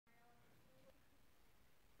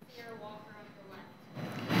Cierra Walker on the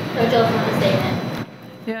left. Coach Olson with a statement.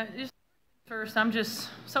 Yeah, just first, I'm just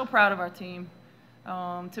so proud of our team.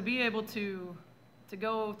 To be able to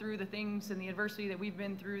go through the things and the adversity that we've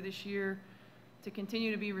been through this year, to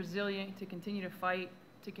continue to be resilient, to continue to fight,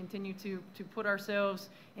 to continue to put ourselves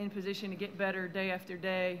in position to get better day after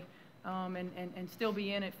day, and still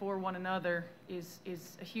be in it for one another is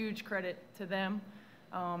a huge credit to them,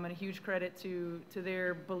 and a huge credit to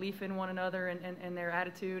their belief in one another and their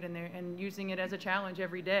attitude and using it as a challenge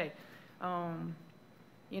every day.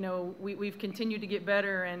 You know, we've continued to get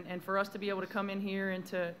better, and for us to be able to come in here and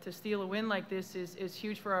to steal a win like this is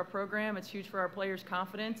huge for our program. It's huge for our players'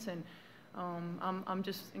 confidence, and I'm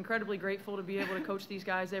just incredibly grateful to be able to coach these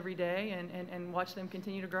guys every day and watch them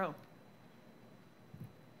continue to grow.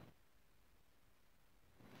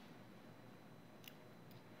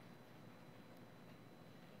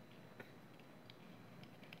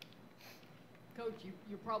 Coach,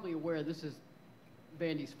 you're probably aware this is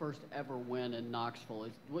Vandy's first ever win in Knoxville.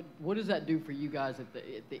 What does that do for you guys at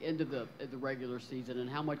the end of the regular season, and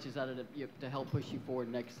how much is that to help push you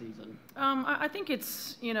forward next season? I think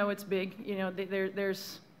it's big. You know,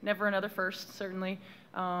 there's never another first, certainly,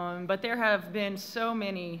 but there have been so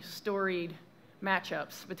many storied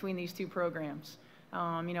matchups between these two programs.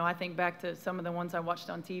 You know, I think back to some of the ones I watched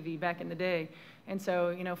on TV back in the day, and so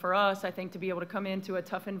you know, for us, I think to be able to come into a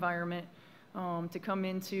tough environment. To come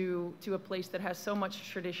into a place that has so much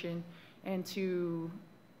tradition and to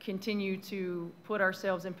continue to put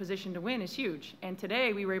ourselves in position to win is huge. And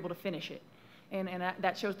today we were able to finish it. And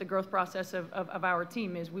that shows the growth process of our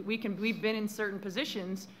team is we've been in certain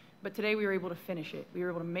positions, but today we were able to finish it. We were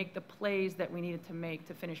able to make the plays that we needed to make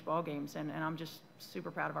to finish ball games, and I'm just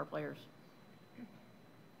super proud of our players.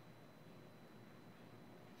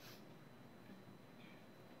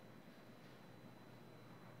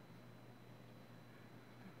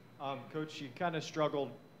 Coach, you kind of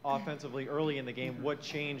struggled offensively early in the game. What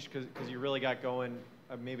changed because you really got going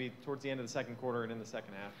maybe towards the end of the second quarter and in the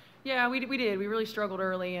second half? Yeah, we did. We really struggled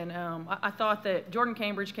early, and I thought that Jordan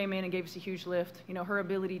Cambridge came in and gave us a huge lift. You know, her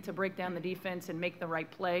ability to break down the defense and make the right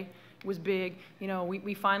play was big. You know,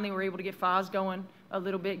 we finally were able to get Foz going a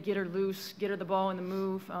little bit, get her loose, get her the ball in the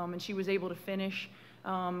move, and she was able to finish.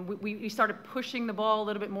 We started pushing the ball a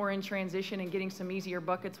little bit more in transition and getting some easier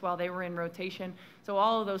buckets while they were in rotation. So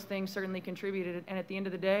all of those things certainly contributed. And at the end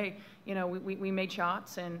of the day, you know, we made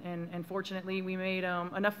shots, and fortunately we made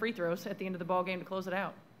enough free throws at the end of the ball game to close it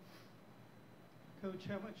out. Coach,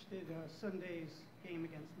 how much did Sunday's game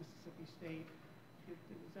against Mississippi State, is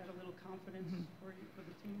that a little confidence for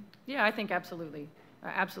the team? Yeah, I think absolutely.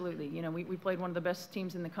 Absolutely. You know, we played one of the best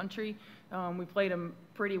teams in the country. We played them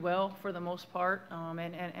pretty well for the most part.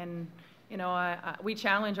 And you know, we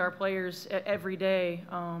challenge our players every day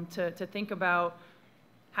to think about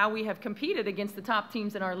how we have competed against the top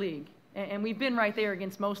teams in our league. And we've been right there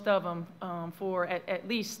against most of them for at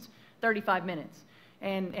least 35 minutes.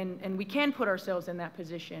 And we can put ourselves in that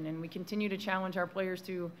position. And we continue to challenge our players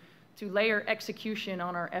to layer execution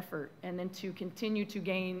on our effort and then to continue to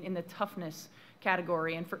gain in the toughness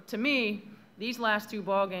category. And to me, these last two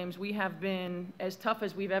ball games, we have been as tough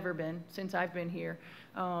as we've ever been since I've been here.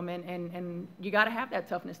 And you got to have that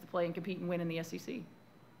toughness to play and compete and win in the SEC.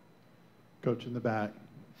 Coach, in the back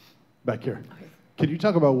here. Okay. Can you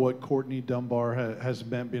talk about what Courtney Dunbar has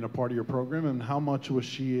meant being a part of your program, and how much was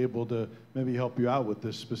she able to maybe help you out with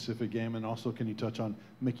this specific game? And also, can you touch on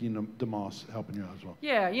Mickey DeMoss helping you out as well?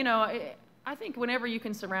 Yeah, you know, I think whenever you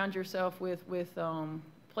can surround yourself with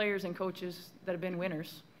players and coaches that have been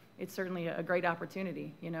winners, it's certainly a great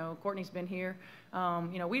opportunity. You know, Courtney's been here.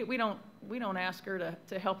 You know, we don't ask her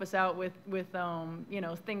to help us out with you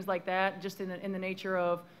know, things like that, just in the nature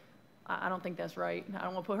of, I don't think that's right. I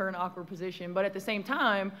don't want to put her in an awkward position. But at the same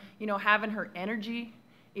time, you know, having her energy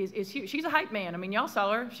is huge. She's a hype man. I mean, y'all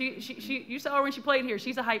saw her. You saw her when she played here.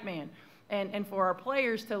 She's a hype man. And for our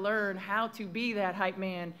players to learn how to be that hype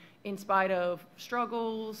man in spite of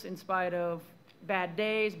struggles, in spite of bad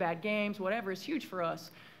days, bad games, whatever, is huge for us.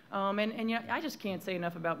 And you know, I just can't say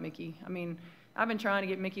enough about Mickey. I mean, I've been trying to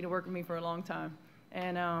get Mickey to work with me for a long time.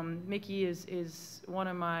 And Mickey is one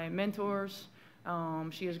of my mentors.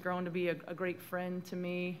 She has grown to be a great friend to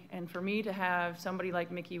me, and for me to have somebody like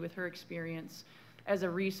Mickey with her experience as a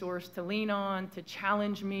resource to lean on, to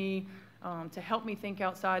challenge me, to help me think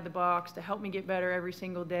outside the box, to help me get better every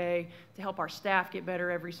single day, to help our staff get better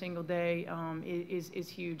every single day is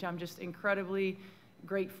huge. I'm just incredibly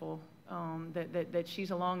grateful that she's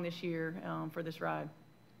along this year for this ride.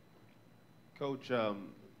 Coach,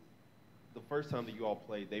 the first time that you all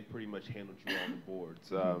played, they pretty much handled you on the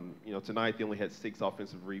boards. You know, tonight they only had 6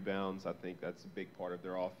 offensive rebounds. I think that's a big part of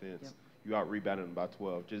their offense. Yep. You out-rebounded them by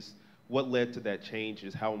 12. Just what led to that change?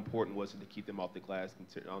 Is how important was it to keep them off the glass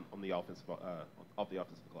on the offensive off the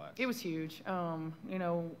offensive glass? It was huge. You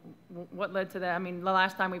know, what led to that? I mean, the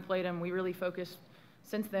last time we played them, we really focused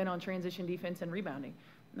since then on transition defense and rebounding.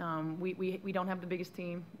 We don't have the biggest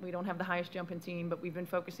team. We don't have the highest jumping team, but we've been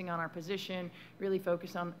focusing on our position, really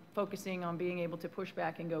focusing on being able to push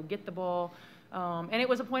back and go get the ball. And it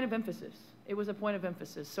was a point of emphasis. It was a point of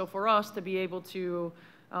emphasis. So for us to be able to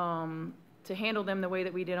handle them the way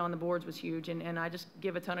that we did on the boards was huge. And I just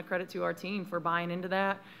give a ton of credit to our team for buying into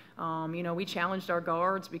that. You know, we challenged our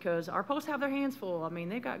guards because our posts have their hands full. I mean,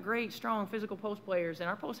 they've got great, strong, physical post players, and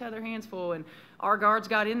our posts have their hands full, and our guards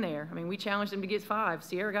got in there. I mean, we challenged them to get 5.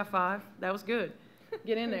 Cierra got 5. That was good.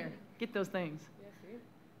 Get in there. Get those things.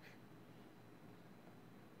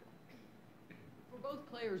 For both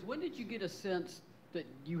players, when did you get a sense that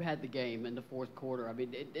you had the game in the fourth quarter? I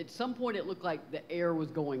mean, at some point it looked like the air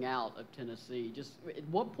was going out of Tennessee. Just at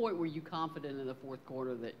what point were you confident in the fourth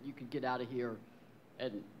quarter that you could get out of here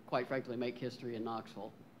and, quite frankly, make history in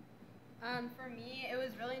Knoxville? For me, it was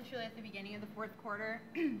really and truly at the beginning of the fourth quarter.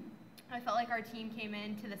 I felt like our team came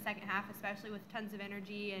into the second half, especially with tons of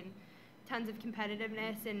energy and tons of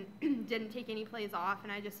competitiveness, and didn't take any plays off.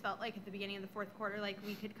 And I just felt like at the beginning of the fourth quarter, like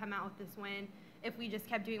we could come out with this win if we just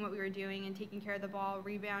kept doing what we were doing and taking care of the ball,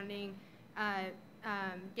 rebounding,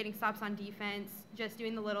 getting stops on defense, just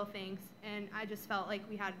doing the little things. And I just felt like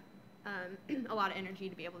we had a lot of energy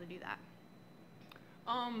to be able to do that.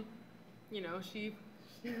 You know, she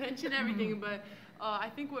mentioned everything, but I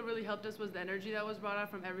think what really helped us was the energy that was brought out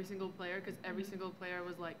from every single player, because every single player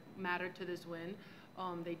was like mattered to this win.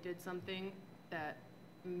 They did something that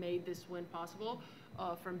made this win possible,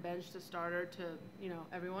 from bench to starter to, you know,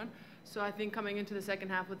 everyone. So I think coming into the second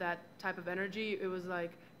half with that type of energy, it was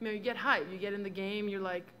like, you know, you get hype, you get in the game, you're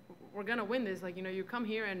like, we're gonna win this. Like, you know, you come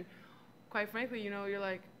here and quite frankly, you know, you're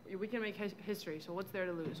like, we can make history, so what's there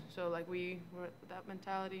to lose? So like we were with that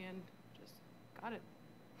mentality and just got it.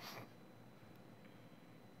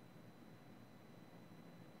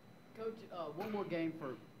 Coach, one more game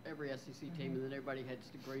for every SEC team, and then everybody heads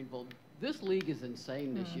to Greenville. This league is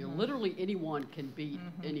insane this year. Literally anyone can beat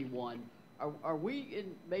anyone. Are we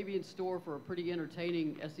maybe in store for a pretty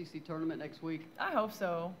entertaining SEC tournament next week? I hope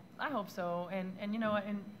so. I hope so. And you know,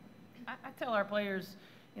 and I tell our players,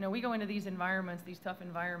 you know, we go into these environments, these tough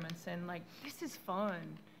environments, and like, this is fun.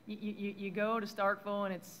 You go to Starkville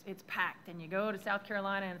and it's packed, and you go to South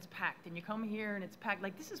Carolina and it's packed, and you come here and it's packed.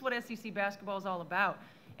 Like, this is what SEC basketball is all about.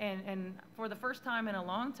 And for the first time in a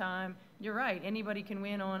long time, you're right, anybody can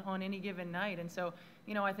win on any given night. And so,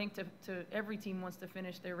 you know, I think to every team wants to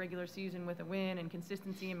finish their regular season with a win and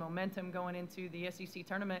consistency and momentum going into the SEC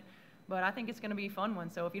tournament. But I think it's going to be a fun one.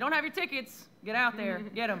 So if you don't have your tickets, get out there,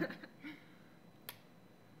 get them.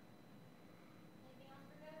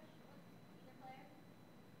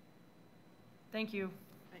 Thank you.